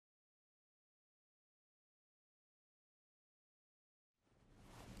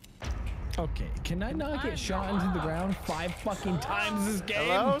Okay, can I not get shot into the ground 5 fucking times this game?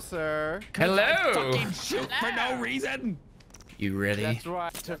 Hello, sir. Hello. I fucking shoot for no reason. You ready? That's why I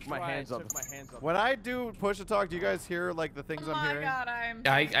took my hands up. When I do push to talk, do you guys hear like the things I'm hearing? Oh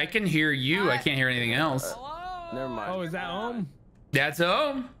my god, I can hear you. I can't hear anything else. Hello? Never mind. Oh, is that Ohm? That's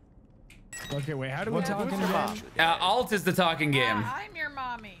Ohm. Okay, wait, how do we talk again? Alt is the talking game. I'm your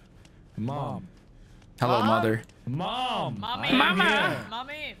mommy. Mom. Hello, mother. Mom. Mommy. Mama.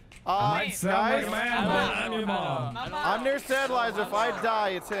 Mommy. Sound like Guys, a man, but I'm your mom. I'm near SATTELIZER. If I die,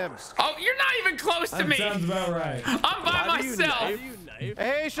 it's him. Oh, you're not even close to That me. sounds about right. I'm by myself.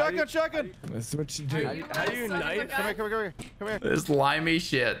 Hey, shotgun. That's what you do. How do you knife? Come here. This limey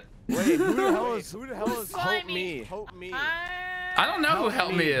shit. Wait, who the hell is Help Me. Me? I don't know who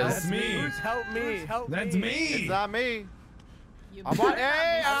help me is. That's me. Who's Help Me? Help That's me. me. It's not me. You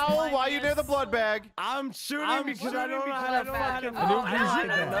Hey, Owl, why you near the blood bag? I'm shooting because I don't know how to fucking.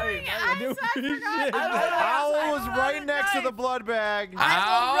 I do appreciate that. Owl was right next to the blood bag. I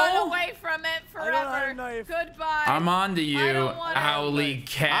will Ow. run away from it don't have a forever. knife. Goodbye. I'm on to I you, don't want Owli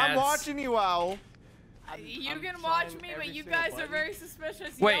cats. I'm watching you, Owl. You I'm can watch trying me, every but you single guys are button. very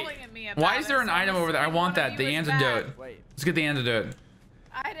suspicious Wait, yelling at me about why is there it, an so item I'm over there? I assuming want one of that. The you is antidote. bad. Wait. Let's get the antidote.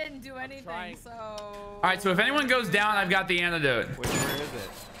 I didn't do anything, trying. so... All right, so if anyone goes down, I've got the antidote. Wait, where is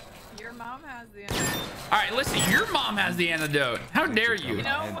it? Your mom has the antidote. All right, listen, your mom has the antidote. How dare you? You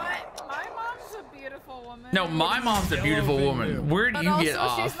know what? My mom's a beautiful woman. No, my mom's a beautiful woman. Where do But you also, get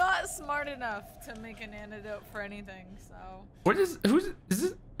off? she's not smart enough to make an antidote for anything, so... What is? Who's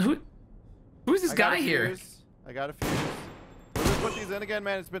this? Who's this guy here? I got a fuse. We'll just put these in again,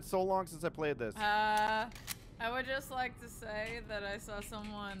 man. It's been so long since I played this. I would just like to say that I saw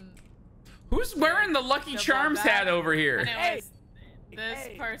someone... Who's wearing the Lucky Charms hat over here? And it was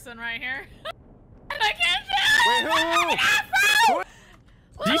this person right here. And I can't Wait, who?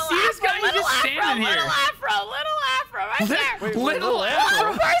 Do you see this guy? He's just standing here. Little afro, right there. Wait, Little Little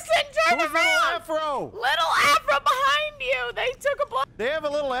person, turn Who's little around. afro? Little afro behind you. They took a blood. They have a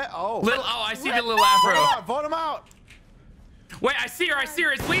little Oh, I see the little afro. Vote him out. Wait, I see her. It's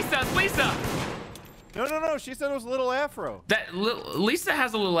Lisa. No. She said it was a little afro. Lisa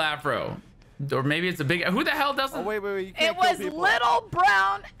has a little afro. Or maybe it's a big... Who the hell doesn't... Oh, wait. You It can't was kill people. little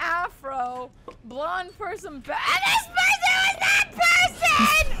brown afro, blonde person. And this person was that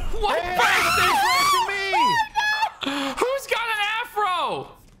person. What Hey, person? it's me. Who's got an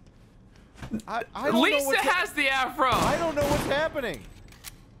afro? I don't know Lisa what's has the afro. I don't know what's happening.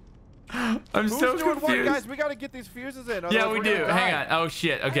 I'm Who's so doing what, confused. guys? We gotta get these fuses in. Yeah, otherwise we we're do. gonna die. Hang on. Oh,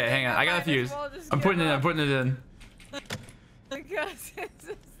 shit. Okay, hang on. I got a fuse. I'm putting it in. Because it's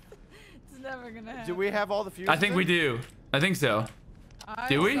never gonna happen. Do we have all the fuses? I think we do. I think so.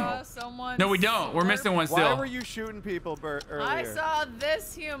 Do we? Saw someone No, we don't. We're missing one Why still. were you shooting people earlier? I saw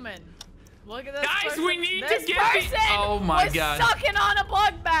this human. Look at this. Guys, person. we need to This get the- person Oh my was God. sucking on a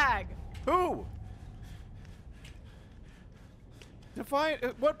blood bag. Who? Define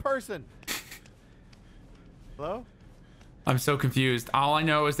what person? Hello? I'm so confused. All I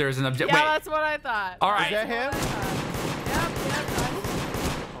know is there's an object. Yeah, Wait. that's what I thought. All Is right. that him? Oh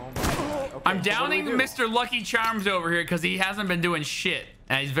my God. Okay, I'm so downing what do we do? Mr. Lucky Charms over here because he hasn't been doing shit.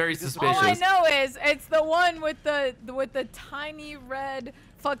 And he's very suspicious. All I know is it's the one with the tiny red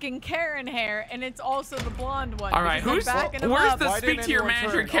fucking Karen hair, and it's also the blonde one. All right, because they're who's- backing him where's up. the- Why Speak didn't to your anyone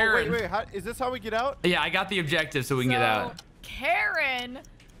manager, turn? Karen. Oh, wait. Is this how we get out? Yeah, I got the objective so we can get out. Karen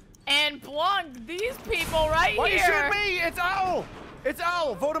and blonde, these people right Why are you here. shooting me? It's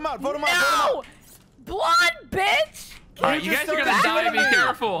Owl. Vote him out. Vote him out. No, blonde bitch. All right, you guys are gonna die. Be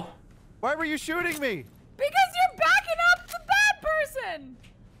careful. Why were you shooting me? Because you're backing up the bad person.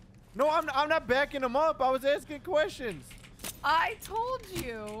 No, I'm not backing him up. I was asking questions. I told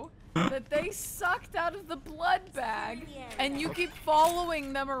you that they sucked out of the blood bag, and you keep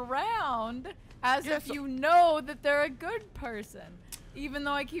following them around as Yes. if you know that they're a good person. Even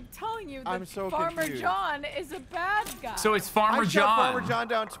though I keep telling you that I'm so Farmer confused. John is a bad guy. So it's Farmer I John. shot Farmer John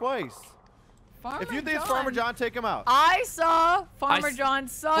down twice. Farmer If you think it's Farmer John, take him out. I saw Farmer s- John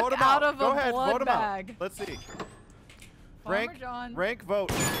suck Vote him out out. of Go a ahead. blood Vote him bag. out. Let's see. Farmer John. Rank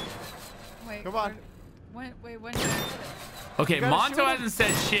vote. Wait, Come on. When did you do it? Okay, You gotta Monto shoot him. hasn't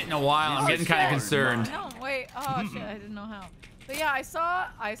said shit in a while. I'm Oh, getting kind of shit. concerned. No, wait. Oh shit, I didn't know how. But yeah, I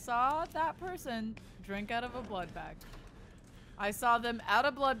saw that person drink out of a blood bag. I saw them out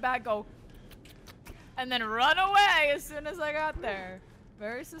of blood bag go and then run away as soon as I got there.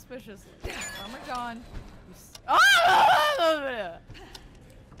 Very suspiciously. Farmer John. Oh!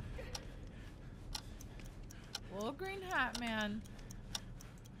 Little green hat man.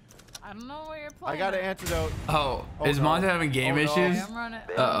 I don't know where you're playing. I got an at. antidote. Oh, Oh, is no. Monto having game Oh, no. issues? Okay, I'm running.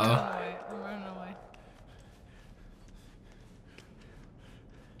 I'm Uh-oh. running away. I'm running away.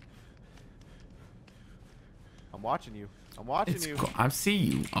 I'm watching you. I'm watching It's you. cool. I see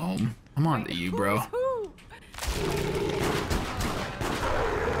you. I'm on to you, bro. Woo!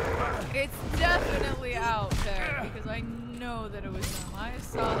 It's definitely out there because I know that it was them. I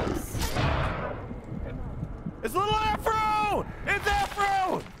saw them. It's little Afro! It's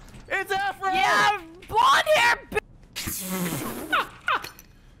Afro! It's Afro! Yeah, blonde hair.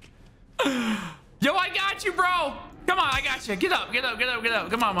 Yo, I got you, bro. Come on, I got you. Get up, get up, get up, get up.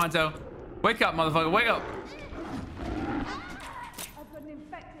 Come on, Monto. Wake up, motherfucker. Wake up. I've got an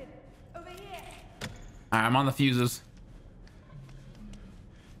infected. Over here. All right, I'm on the fuses.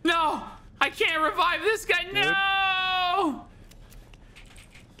 No, I can't revive this guy. No.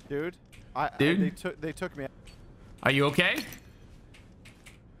 Dude, Dude? they took me. Are you okay?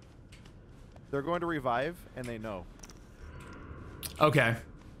 They're going to revive, and they know. Okay,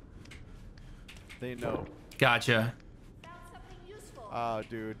 They know. gotcha. Found something useful. Oh,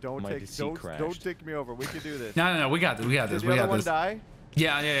 dude, don't My Deceit crashed. don't take me over. We can do this. No, we got this. We got Did this. the We other got one this. die?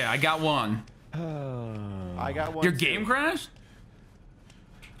 Yeah. I got one. I got one. Your too. game crashed?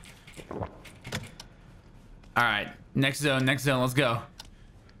 All right, next zone. Let's go.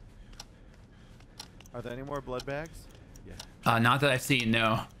 Are there any more blood bags? Yeah. Not that I've seen.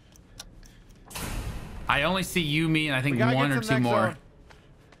 No. I only see you, me, and I think We gotta one get or to the two next more. zone.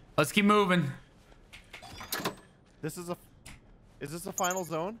 Let's keep moving. Is this a final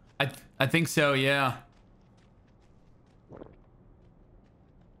zone? I think so. Yeah.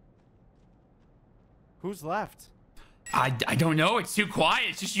 Who's left? I don't know. It's too quiet.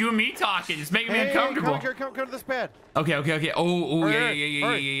 It's just you and me talking. It's making me uncomfortable. Come to this pad. Okay. Oh, Hurry, yeah.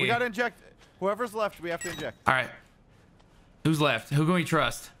 hurry. We gotta inject. Whoever's left, we have to inject. All right. Who's left? Who can we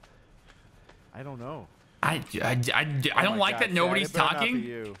trust? I don't know. I don't like that nobody's talking. Not be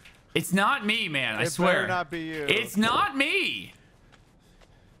you. It's not me, man. I It swear. better not be you. It's not me.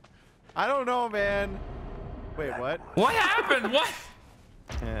 I don't know, man. Wait, what? What happened? What?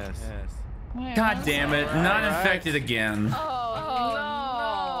 Yes. God damn it. Not Alright. infected again.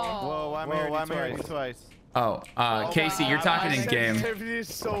 Oh, Whoa, I'm here twice. Oh, Casey, you're talking in game. Sensitivity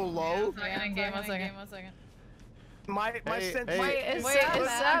is so low. One second. My Hey, sense. hey. Wait, is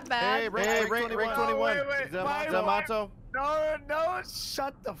that bad? Hey, rank 21. Wait, Is that Monto? No,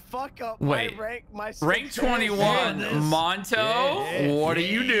 shut the fuck up. Wait. My Rank sensitivity- 21. Monto, what are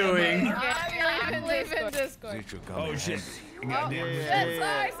you doing? I'm leaving Discord. Oh shit. Oh, shit,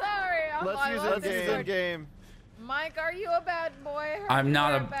 sorry. Let's use it in game. Mike, are you a bad boy? I'm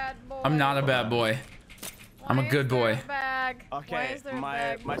not You're a bad boy. I'm not a bad boy. I'm a Why good is there boy. a bag? Why Okay, is there a my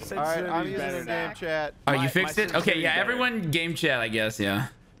bag? All right, sensitivity I'm is using better in now. game chat. Oh, you My fixed it? Okay, sensitivity yeah, better. everyone game chat, I guess, yeah.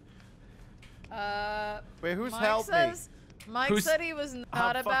 Wait, who's Mike helped me? says, Mike Who's- said he was not I'll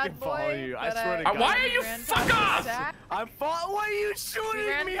a fucking bad follow boy. you, I but swear to God. Why are you ran fuck past the off? sack. I'm what are you He shooting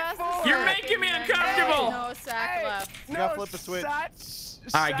ran me past the for? sack You're making me and uncomfortable. No sack left. You gotta flip the switch.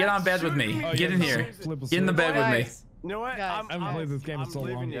 All right, get on bed with me. Oh, Get yeah, in here. flip a Get in the switch. bed with me. Guys, You know what? Guys. I haven't played this game in so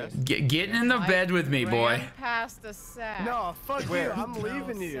long. leaving you. Get in the bed with me, boy. ran past the sack. No, fuck Where? you. I'm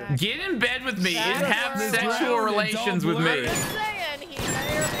leaving you. sack. Get in bed with me and That's have where- sexual It's relations all with blurred. me. Just saying, he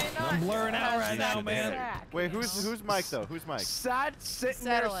may or may not. I'm blurring out have right sex now, with man. sack, Wait, you know? who's Mike though? Who's Mike? Sad sitting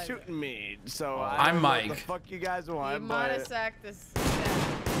there SATTELIZER. shooting me. So I'm I don't know what Mike. the fuck you guys He want, might have but sacked the sack.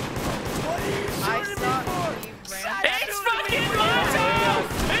 what are you I shooting saw me for? he ran. It's fucking Monto!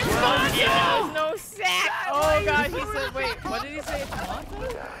 It's There's Monto! no sack. Oh gosh, he said. Wait, what did he say? It's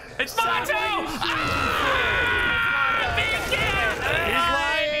Monto? It's Monto! Ah! Big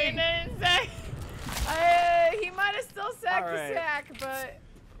He didn't say. He might have still sacked the Alright. sack, but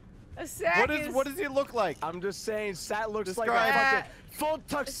a sack What does he look like? I'm just saying, Sat looks Describe- like a That- fucking full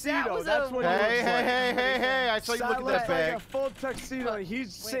tuxedo. was That's a- what he looks Hey, like. hey! I saw you Sat look at looks that like a bag. full tuxedo.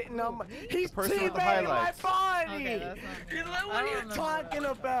 He's sitting on my. He's person with the teabagging my highlights. body. Okay, that's not me. You know, I what don't are you remember talking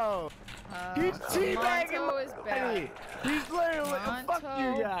about? He's teabagging Monto my is bad. body. He's literally fuck you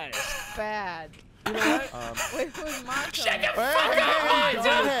Monto- guys. Bad. You know what? Wait, who's Monto? Shut the Hey, fuck hey, up, hey, Monto!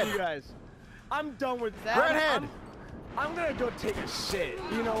 redhead. You guys. I'm done with That- that. Redhead. I'm gonna go take a shit.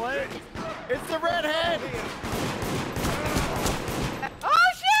 You know what? It's the redhead. Oh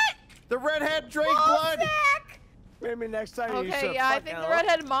shit! The redhead drank Oh, blood. sack! Maybe next time you Okay, should yeah, I fucking think the help.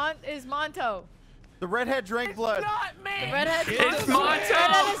 redhead is Monto. The redhead drank blood. Not me. The redhead. It's Redhead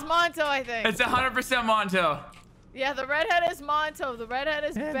Monto! is Monto, I think. It's 100% Monto. Yeah, the redhead is Monto. The redhead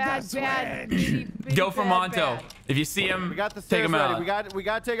is bad, that's bad. red. bitty, Go for bad, Monto. bad. If you see him, We got the take stairs him ready. out. We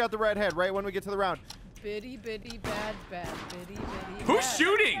got to take out the redhead right when we get to the round. Bitty, bitty, bad, bad. Bitty, bitty, Who's bad.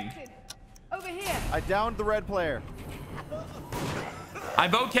 shooting? here. I downed the red player. I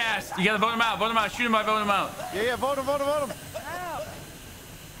vote cast. You gotta vote him out. Vote him out. Shoot him by voting him out. Yeah, vote him, vote him, vote him.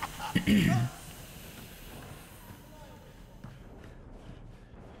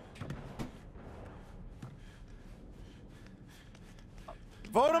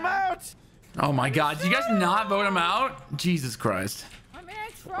 Vote him out! Oh my God. Did you guys not vote him out? Jesus Christ. I mean, I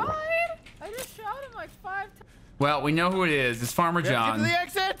tried. I just shot him like 5 times. Well, we know who it is. It's Farmer Get to John. the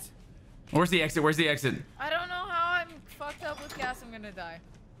exit! Where's the exit? Where's the exit? I don't know how I'm fucked up with gas. I'm gonna die.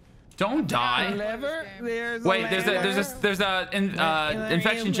 Don't die. Lever. There's Wait, a there's a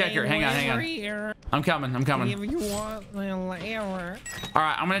infection checker. Hang on. I'm coming. If you want the lever, All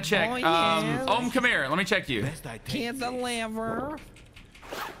right, I'm gonna check. Oh, yes. Ohm, come here. Let me check you. here's the lever.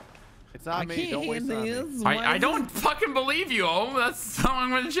 It's not me. Don't waste it on me. I don't fucking believe you, Ohm. That's how I'm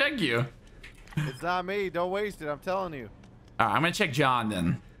gonna check you. It's not me. Don't waste it. I'm telling you. All right, I'm gonna check John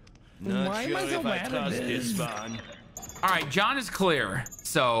then. Why am I so mad at this? All right, John is clear.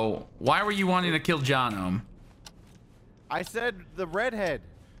 So why were you wanting to kill John, Ohm? I said the redhead.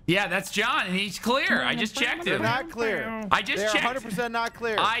 Yeah, that's John, and he's clear. I just checked They're him. not clear. I just They're checked. 100% not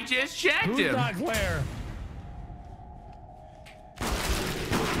clear. I just checked Who's him. not clear?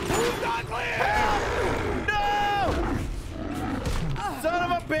 Who's not clear? No!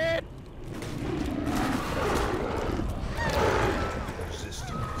 Son of a bitch!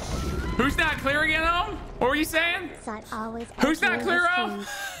 Who's not clear again, Ohm? What were you saying? Sat always Who's not clear, accurate Ohm?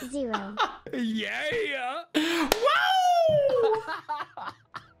 with 0. Yeah. Whoa!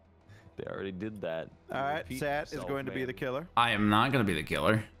 They already did that. All right, Repeat Sat is yourself, going to be man. the killer. I am not gonna be the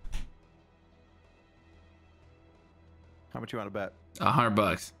killer. How much you want to bet?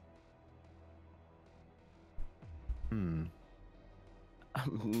 $100. I'm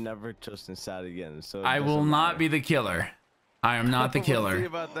never trusting Sat again. So it I will doesn't not matter. be the killer. I am not the We'll see killer.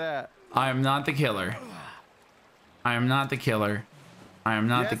 about that. I am not the killer. I am not the killer. I am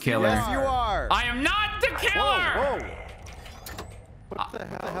not the Yes, killer. Yes, you are. I am not the killer. Whoa, whoa. What the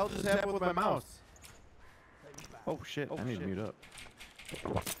hell just happened with my mouse? Oh shit, I need to mute up.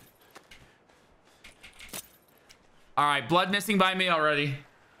 All right, blood missing by me already.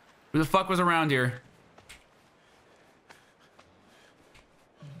 Who the fuck was around here?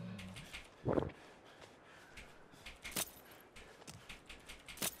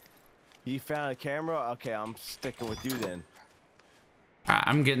 You found a camera? Okay, I'm sticking with you then. All right,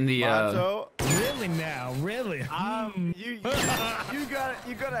 I'm getting the. Monto, Really now? Really? You got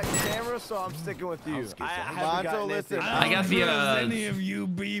a camera, so I'm sticking with you. I haven't Monto, gotten listen. anything. I got the. trust any of you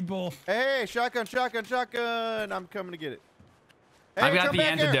people. hey, shotgun, shotgun, shotgun. I'm coming to get it. Hey, I've got come the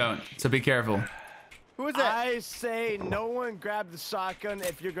back here. antidote, so be careful. Who is that? I say no one grab the shotgun.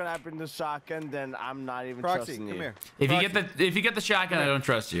 If you're gonna open the shotgun, then I'm not even Proxy, trusting come you. here. If you Proxy. get the shotgun, I don't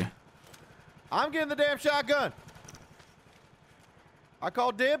trust you. I'm getting the damn shotgun. I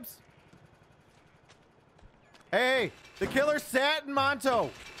called dibs. Hey, the killer Sat and Monto.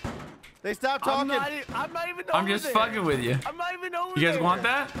 They stopped I'm talking. not even over I'm just there. fucking with you. I'm not even over You guys there. want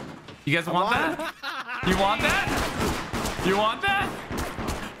that? You guys want want that? You want that? You want that?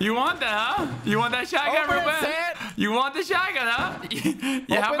 You want that, huh? You want that shotgun Open real it, bad? Sat. You want the shotgun, huh?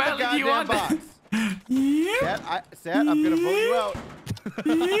 Yeah, how Open the badly do you want goddamn that? box. Yeah. Sat, I'm gonna vote you out.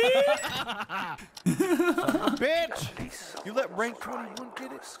 Bitch! You let rank 21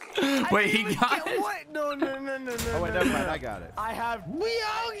 get it? Wait, he got it? What? No. Oh wait, never mind. I got it. I have. We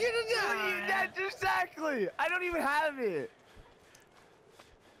all get it done. That's exactly. I don't even have it.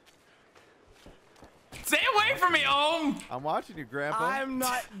 Stay away from me, Ohm! I'm watching you, Grandpa. I'm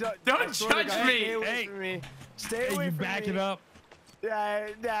not. Don't I swear to judge God, me. Stay away Hey. from me. Stay Hey, away you from back me. it up. You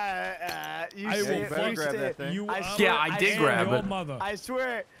I stay, will better you grab stay. that thing. You I up swear, Yeah, I did and grab your it. Mother. I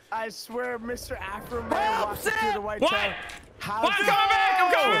swear, Mr. Afro Man Help, walking through Sid! the white What? town. How What? I'm coming back!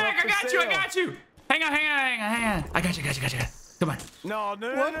 I'm coming back! I For got you! I sale. got you! Hang on. I got you. Come on. No.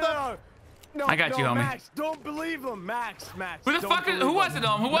 What the- No, I got you, homie. Max, don't believe him. Max. Who the don't fuck is? believe Who him. was it,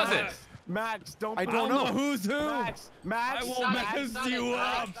 Ohm? Who was it? Max, don't I I believe don't don't know know. who's who. Max, I will mess you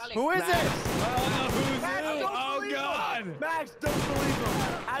up. Who is it? I don't know who's Max, who. don't Oh believe God. him. Max, don't believe him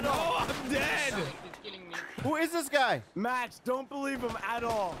at all. Oh, I'm dead. Who is this guy? Max, don't believe him at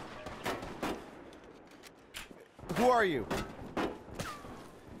all. Who are you?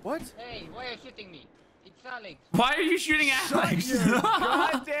 What? Hey, why are you shooting me? It's Alex. Why are you shooting Alex?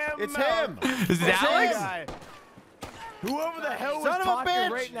 Goddamn It's mouth. him. Is it It's Alex? him. Guy. Whoever the hell was Son of a talking bitch.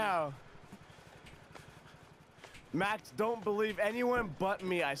 right now. Max, don't believe anyone but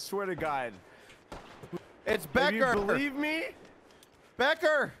me. I swear to God. It's If Becker. you believe me,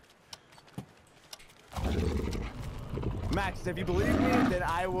 Becker. Max, if you believe me, then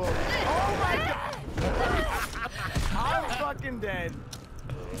I will. Oh my fucking dead.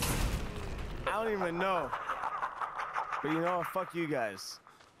 I don't even know. But you know what? Fuck you guys.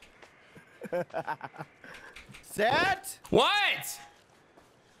 Set. What?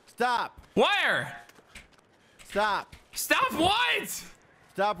 Stop. Where? Stop. Stop what?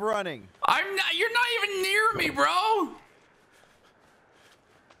 Stop running. I'm not, you're not even near me, bro.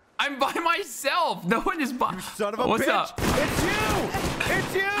 I'm by myself. No one is by. You son of a What's bitch. up? It's you.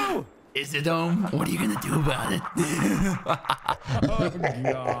 It's you. Is it Ohm? What are you gonna do about it? Oh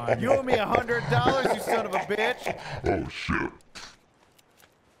God. You owe me $100, you son of a bitch. Oh shit.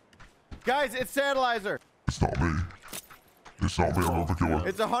 Guys, it's SATTELIZER. It's not me. It's not me, I'm not the killer.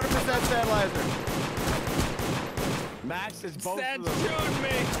 It's 100% SATTELIZER. Max is both That's of them. shooting me.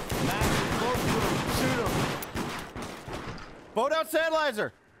 Max is both of them. Shoot him. Vote out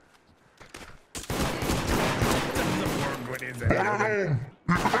SATTELIZer. What is Vote it? on Ohm.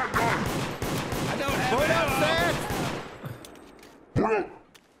 He's the bad guy. I don't have Vote out ammo. Sat. Vote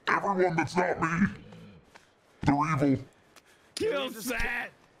out everyone that's not me. They're evil. Kill Sat.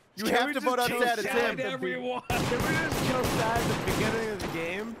 You have to vote out Sat. It's him. Everyone. Can we just kill Sat at the beginning of the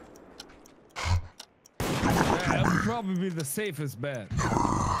game? That would probably be the safest bet. But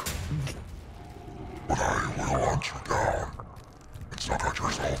I will hunt you down and sometimes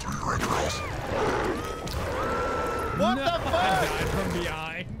yours all through your entrails. What No, the I fuck? died from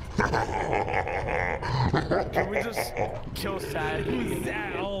behind. Can we just kill Sat at the Who's beginning?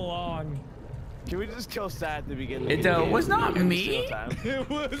 that all along? Can we just kill Sat at the beginning? It of the game? was not Every me. single time? It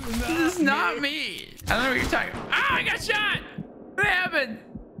was not. This is not me. I don't know what you're talking about. Ah, I got shot. What happened?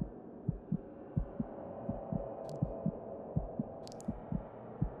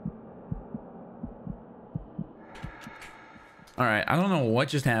 All right, I don't know what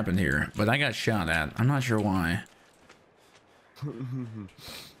just happened here, but I got shot at. I'm not sure why.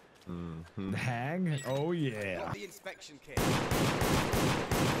 Hag? Oh yeah. The inspection kit.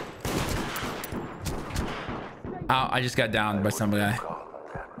 Oh, I just got downed by some guy.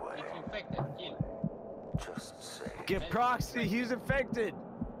 It's infected. Kill. Get proxy. He's infected.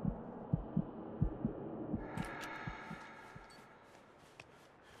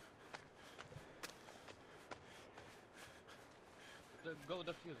 Go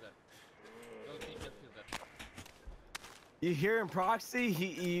diffuser. Go take diffuser. You hear him proxy?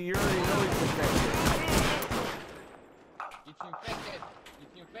 You already know he's infected. It's infected.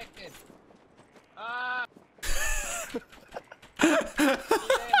 It's infected. Ah!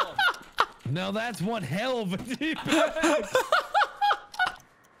 Now that's one hell of a deep.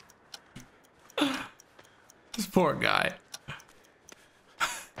 This poor guy.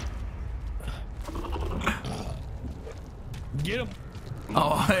 Get him.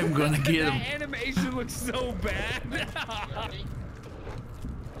 Oh, I'm gonna get That him. animation looks so bad. You ready?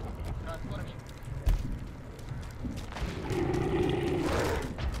 Transforming.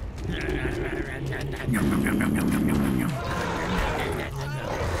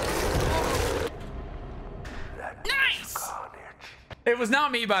 Nice. It was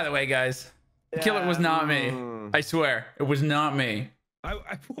not me, by the way, guys. The killer was not me. I swear, it was not me. I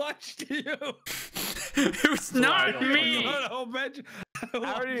watched you. It was not me. I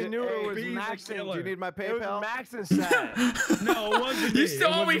already knew it was He's a Max and killer. Do you need my It was PayPal? Max and Sat. No, it wasn't me. You It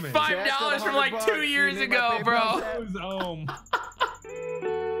stole me wasn't me. $5 from like $100. 2 years You need my ago, PayPal, bro. Sat? It was